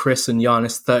Drew and Chris and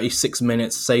Giannis 36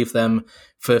 minutes, save them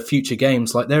for future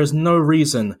games. Like, there is no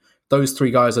reason those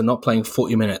 3 guys are not playing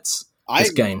 40 minutes.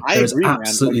 This game, there's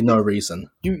absolutely no reason.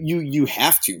 You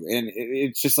have to, and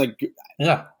it's just like,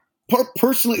 yeah.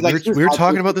 Personally, like we were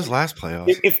talking about this last playoff.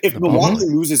 If Milwaukee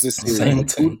loses this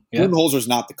series, Budenholzer's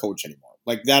not the coach anymore.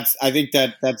 Like, I think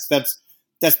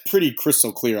that's pretty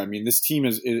crystal clear. I mean, this team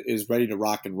is ready to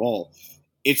rock and roll.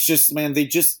 It's just, man, they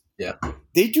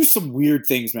do some weird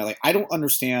things, man. Like, I don't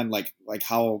understand, like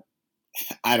how,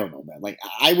 I don't know, man. Like,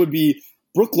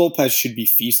 Brook Lopez should be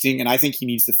feasting, and I think he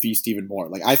needs to feast even more.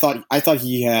 Like, I thought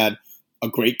he had a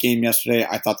great game yesterday.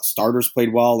 I thought the starters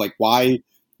played well. Like, why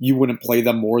you wouldn't play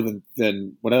them more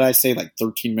than what did I say, like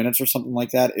 13 minutes or something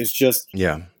like that? It's just,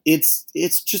 it's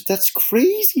just, that's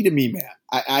crazy to me, man.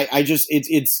 I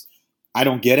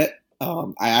don't get it.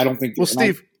 I don't think. Well,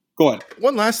 Steve, go ahead.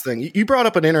 One last thing. You brought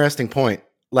up an interesting point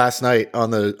last night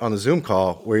on the Zoom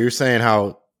call where you're saying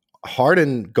how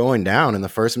Harden going down in the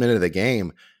first minute of the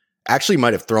game actually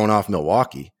might have thrown off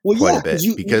Milwaukee quite a bit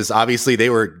because obviously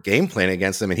they were game planning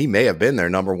against him and he may have been their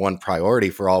number one priority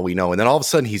for all we know. And then all of a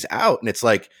sudden he's out and it's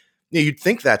like, you'd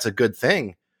think that's a good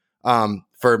thing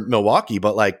for Milwaukee,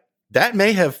 but like that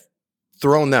may have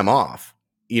thrown them off,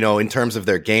 in terms of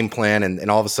their game plan.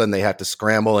 And all of a sudden they have to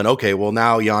scramble and okay, well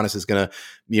now Giannis is going to,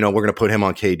 we're going to put him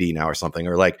on KD now or something,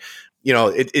 or like,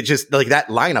 it just like that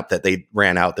lineup that they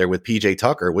ran out there with PJ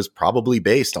Tucker was probably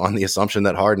based on the assumption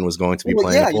that Harden was going to be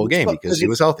playing the full game because he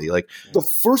was healthy. Like the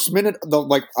first minute,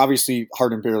 like obviously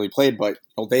Harden barely played, but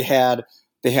they had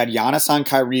Giannis on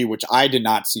Kyrie, which I did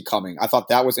not see coming. I thought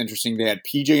that was interesting. They had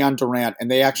PJ on Durant, and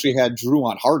they actually had Drew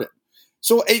on Harden.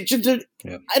 So I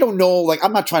don't know. Like,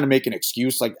 I'm not trying to make an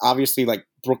excuse. Like, obviously, like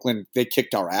Brooklyn, they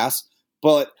kicked our ass,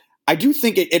 but I do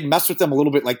think it messed with them a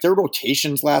little bit. Like their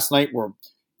rotations last night were.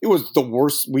 It was the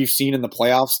worst we've seen in the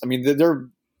playoffs. I mean,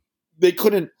 they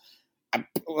couldn't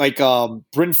like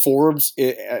Bryn Forbes.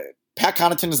 Pat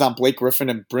Connaughton is on Blake Griffin,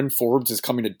 and Bryn Forbes is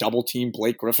coming to double team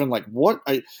Blake Griffin. Like what?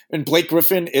 And Blake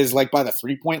Griffin is like by the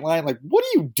 3-point line. Like what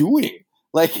are you doing?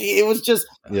 Like it was just.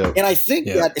 Yeah. And I think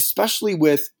that especially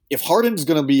with if Harden's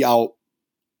going to be out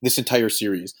this entire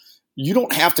series, you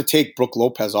don't have to take Brook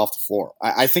Lopez off the floor.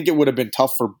 I think it would have been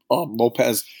tough for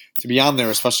Lopez to be on there,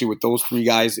 especially with those 3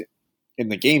 guys in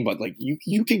the game, but like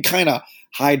you can kind of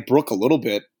hide Brook a little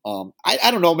bit. I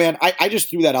don't know, man. I just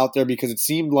threw that out there because it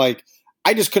seemed like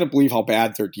I just couldn't believe how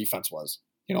bad their defense was.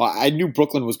 I knew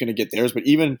Brooklyn was going to get theirs, but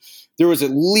even there was at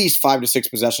least 5 to 6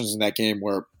 possessions in that game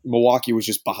where Milwaukee was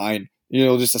just behind,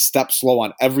 just a step slow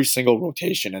on every single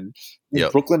rotation. And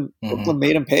Brooklyn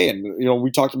made them pay. And,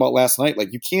 we talked about last night,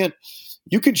 like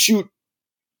you could shoot.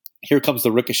 Here comes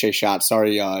the ricochet shot.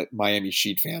 Sorry, Miami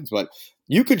Sheet fans, but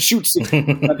you could shoot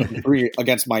 6-3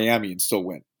 against Miami and still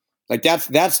win. Like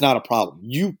that's not a problem.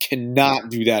 You cannot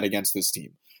do that against this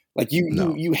team. Like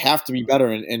you have to be better.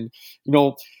 And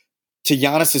to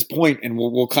Giannis's point, and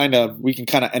we can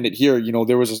kind of end it here.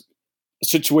 There was a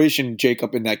situation,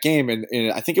 Jacob, in that game, and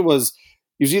I think it was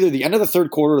either the end of the third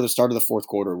quarter or the start of the fourth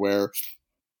quarter where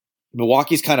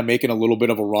Milwaukee's kind of making a little bit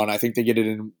of a run. I think they get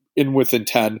it in within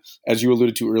 10, as you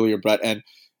alluded to earlier, Brett. And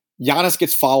Giannis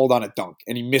gets fouled on a dunk,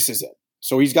 and he misses it.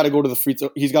 So he's got to go to the free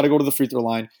throw. He's got to go to the free throw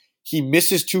line. He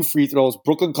misses 2 free throws.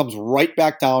 Brooklyn comes right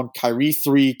back down. Kyrie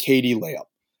 3, KD layup,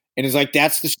 and it's like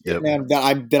that's the shit, man, that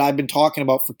I've been talking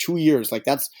about for 2 years. Like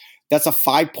that's a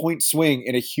 5-point swing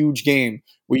in a huge game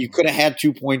where you could have had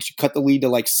 2 points. You cut the lead to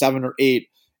like 7 or 8.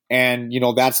 And,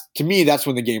 that's to me, that's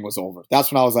when the game was over. That's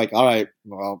when I was like, all right,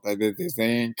 well, they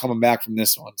ain't coming back from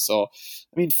this one. So,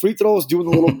 I mean, free throws, doing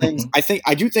the little things.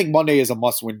 I do think Monday is a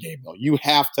must-win game, though. You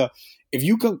have to, if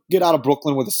you can get out of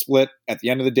Brooklyn with a split at the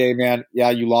end of the day, man, yeah,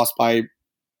 you lost by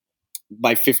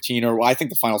by 15, or I think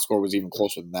the final score was even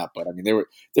closer than that. But I mean,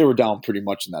 they were down pretty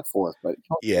much in that fourth. But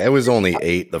yeah, it was only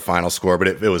 8 the final score, but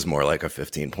it was more like a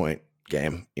 15-point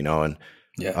game, and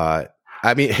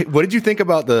I mean, what did you think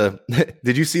about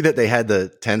did you see that they had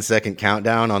the 10-second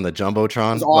countdown on the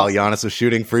Jumbotron awesome. while Giannis was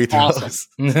shooting free throws? Awesome.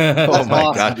 Oh my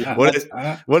awesome.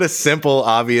 God. What a simple,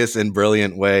 obvious, and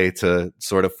brilliant way to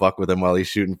sort of fuck with him while he's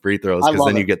shooting free throws. Because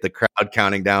then you get the crowd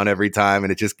counting down every time,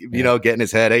 and it just, get in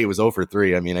his head, hey, he was 0 for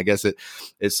 3. I mean, I guess it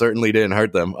certainly didn't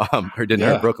hurt them, or didn't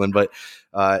hurt Brooklyn. But,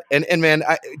 and man,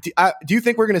 do you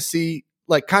think we're going to see,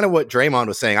 like, kind of what Draymond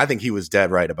was saying? I think he was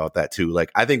dead right about that too. Like,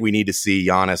 I think we need to see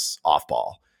Giannis off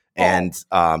ball and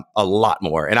a lot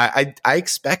more. And I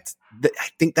expect that. I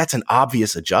think that's an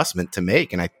obvious adjustment to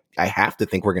make. And I have to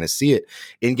think we're going to see it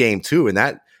in game 2. And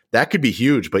that could be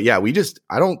huge. But yeah,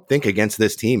 I don't think against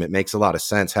this team, it makes a lot of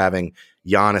sense having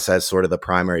Giannis as sort of the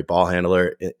primary ball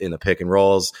handler in the pick and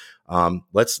rolls.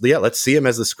 Let's see him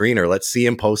as the screener. Let's see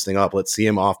him posting up. Let's see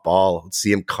him off ball. Let's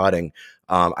see him cutting.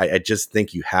 I just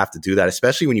think you have to do that,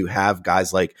 especially when you have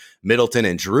guys like Middleton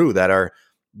and Drew that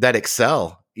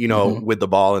excel, with the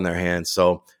ball in their hands.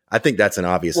 So I think that's an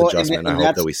obvious adjustment. And I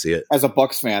hope that we see it. As a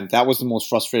Bucks fan, that was the most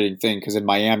frustrating thing, because in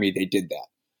Miami they did that.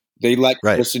 They let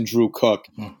Chris and Drew cook,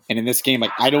 and in this game,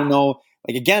 like, I don't know,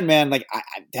 like, again, man, like,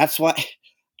 that's why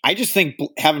I just think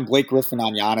having Blake Griffin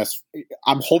on Giannis,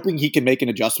 I'm hoping he can make an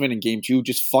adjustment in game 2.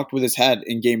 Just fucked with his head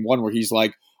in game 1, where he's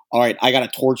like, all right, I got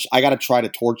to try to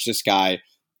torch this guy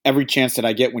every chance that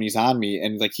I get when he's on me.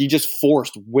 And like, he just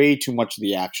forced way too much of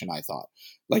the action, I thought.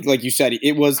 Like you said,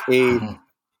 it was 30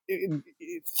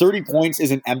 points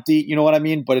isn't empty, you know what I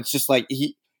mean? But it's just like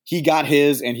he got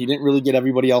his, and he didn't really get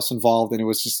everybody else involved. And it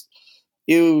was just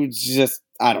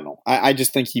I don't know. I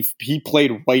just think he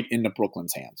played right into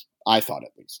Brooklyn's hands. I thought,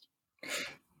 at least.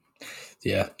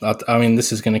 Yeah. I mean,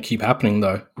 this is going to keep happening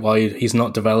though, while he's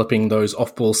not developing those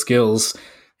off-ball skills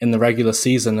in the regular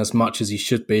season as much as he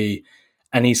should be,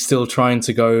 and he's still trying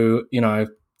to go to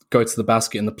the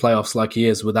basket in the playoffs like he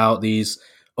is without these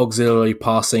auxiliary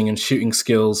passing and shooting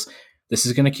skills. This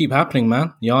is going to keep happening,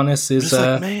 man. Giannis is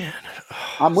man.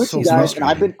 I'm with you guys, and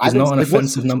I've been not an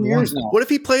offensive number one. What if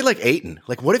he played like Ayton?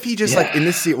 Like, what if he just like in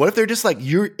this series? What if they're just like,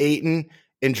 you're Ayton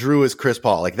and Drew is Chris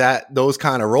Paul, like that? Those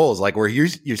kind of roles, like where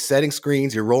you're setting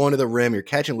screens, you're rolling to the rim, you're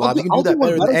catching lobs. You can do that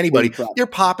better than anybody. You're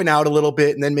popping out a little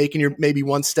bit and then making your maybe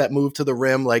one step move to the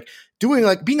rim, like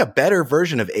being a better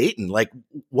version of Ayton. Like,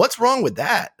 what's wrong with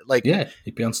that? Like,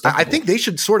 he'd be unstoppable. I think they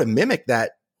should sort of mimic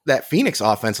that Phoenix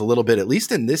offense a little bit, at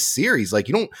least in this series. Like,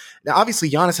 now obviously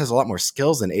Giannis has a lot more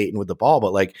skills than Ayton with the ball,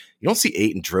 but like, you don't see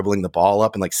Ayton dribbling the ball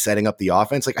up and like setting up the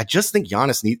offense. Like, I just think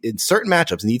Giannis in certain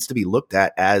matchups needs to be looked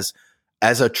at as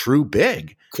a true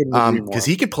big, because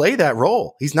he can play that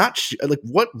role. He's not like,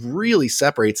 what really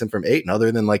separates him from Ayton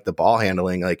other than like the ball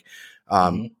handling, like,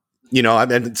 I mean,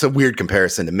 it's a weird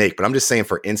comparison to make, but I'm just saying,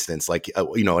 for instance, like,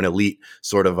 an elite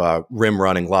sort of rim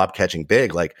running, lob catching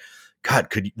big, like,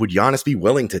 God, would Giannis be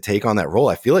willing to take on that role?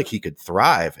 I feel like he could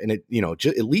thrive, and it,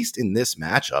 at least in this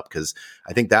matchup, because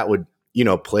I think that would,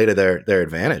 play to their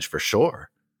advantage for sure.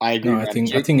 I agree. No,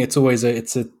 I think it's always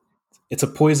it's a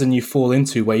poison you fall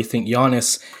into, where you think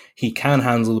Giannis, he can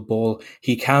handle the ball,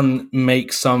 he can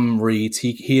make some reads,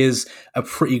 he is a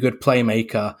pretty good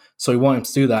playmaker, so we want him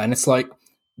to do that. And it's like,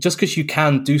 just because you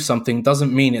can do something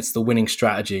doesn't mean it's the winning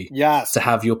strategy. Yes. To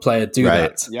have your player do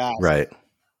that. Yeah. Right.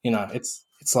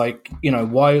 It's like,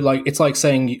 why, like, it's like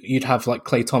saying you'd have like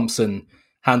Klay Thompson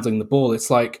handling the ball. It's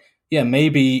like, yeah,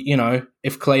 maybe,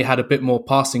 if Klay had a bit more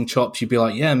passing chops, you'd be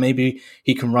like, yeah, maybe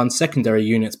he can run secondary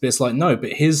units. But it's like, no,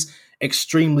 but his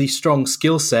extremely strong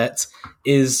skill set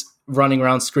is running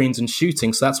around screens and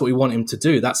shooting. So that's what we want him to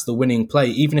do. That's the winning play.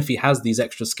 Even if he has these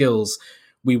extra skills,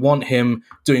 we want him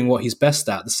doing what he's best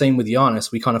at. The same with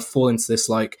Giannis. We kind of fall into this,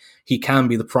 like, he can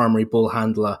be the primary ball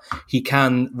handler. He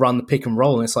can run the pick and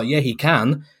roll. And it's like, yeah, he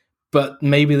can, but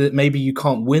maybe you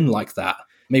can't win like that.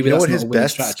 Maybe that's what his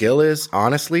best skill is,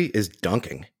 honestly, is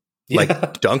dunking.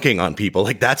 Like, dunking on people.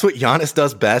 Like, that's what Giannis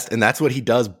does best, and that's what he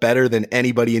does better than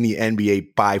anybody in the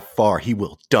NBA by far. He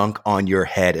will dunk on your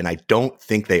head, and I don't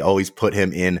think they always put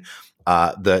him in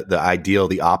the ideal,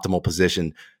 the optimal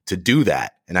position to do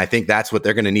that. And I think that's what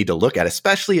they're going to need to look at,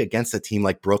 especially against a team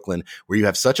like Brooklyn, where you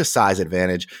have such a size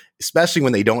advantage, especially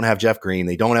when they don't have Jeff Green,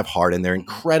 they don't have Harden, they're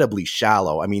incredibly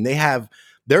shallow. I mean,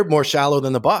 they're more shallow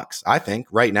than the Bucks, I think,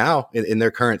 right now in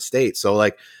their current state. So,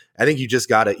 like, I think you just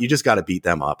gotta beat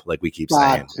them up, like we keep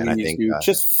saying. Please, and I think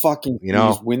just fucking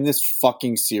win this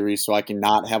fucking series so I can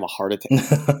not have a heart attack.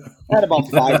 I had about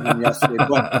 5 of them yesterday,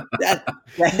 but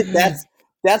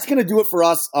that's gonna do it for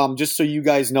us. Just so you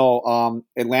guys know,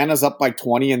 Atlanta's up by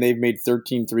 20 and they've made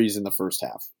 13 threes in the first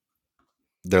half.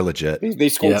 They're legit. They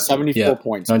scored 74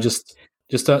 points. No, just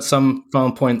some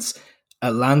final points.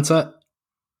 Atlanta,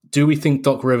 do we think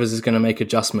Doc Rivers is going to make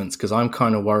adjustments? Because I'm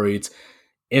kind of worried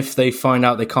if they find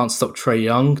out they can't stop Trae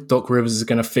Young, Doc Rivers is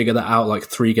going to figure that out like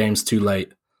 3 games too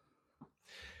late.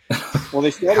 Well,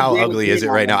 how ugly is it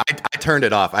right now? I turned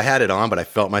it off. I had it on, but I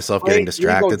felt myself getting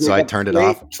distracted, so I turned it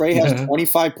off. Trae has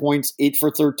 25 points, 8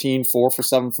 for 13, 4 for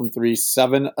 7 from 3,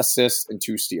 7 assists, and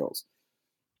 2 steals.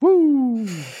 Woo!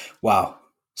 Wow.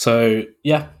 So,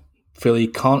 yeah, Philly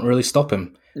can't really stop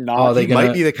him. No, he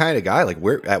might be the kind of guy, like,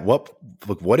 what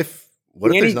if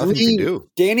there's nothing you can do?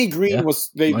 Danny Green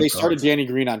they started Danny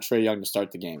Green on Trae Young to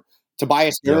start the game.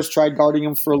 Tobias Harris tried guarding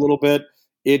him for a little bit.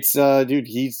 It's dude,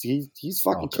 he's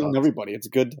fucking killing everybody. It's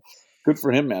good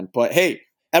for him, man. But hey,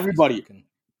 everybody,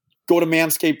 go to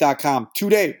manscaped.com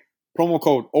today. Promo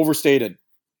code overstated.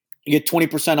 You get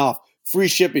 20% off, free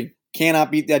shipping. Cannot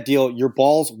beat that deal. Your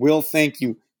balls will thank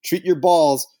you. Treat your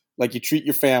balls like you treat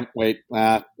your fam. Wait,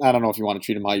 I don't know if you want to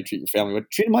treat them how you treat your family,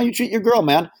 but treat them how you treat your girl,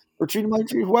 man. Or treat them how you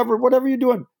treat whoever, whatever you're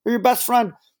doing. Or your best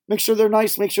friend. Make sure they're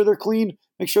nice. Make sure they're clean.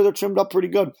 Make sure they're trimmed up pretty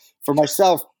good. For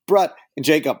myself, Brett, and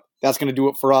Jacob, that's going to do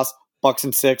it for us. Bucks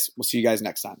and 6. We'll see you guys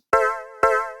next time.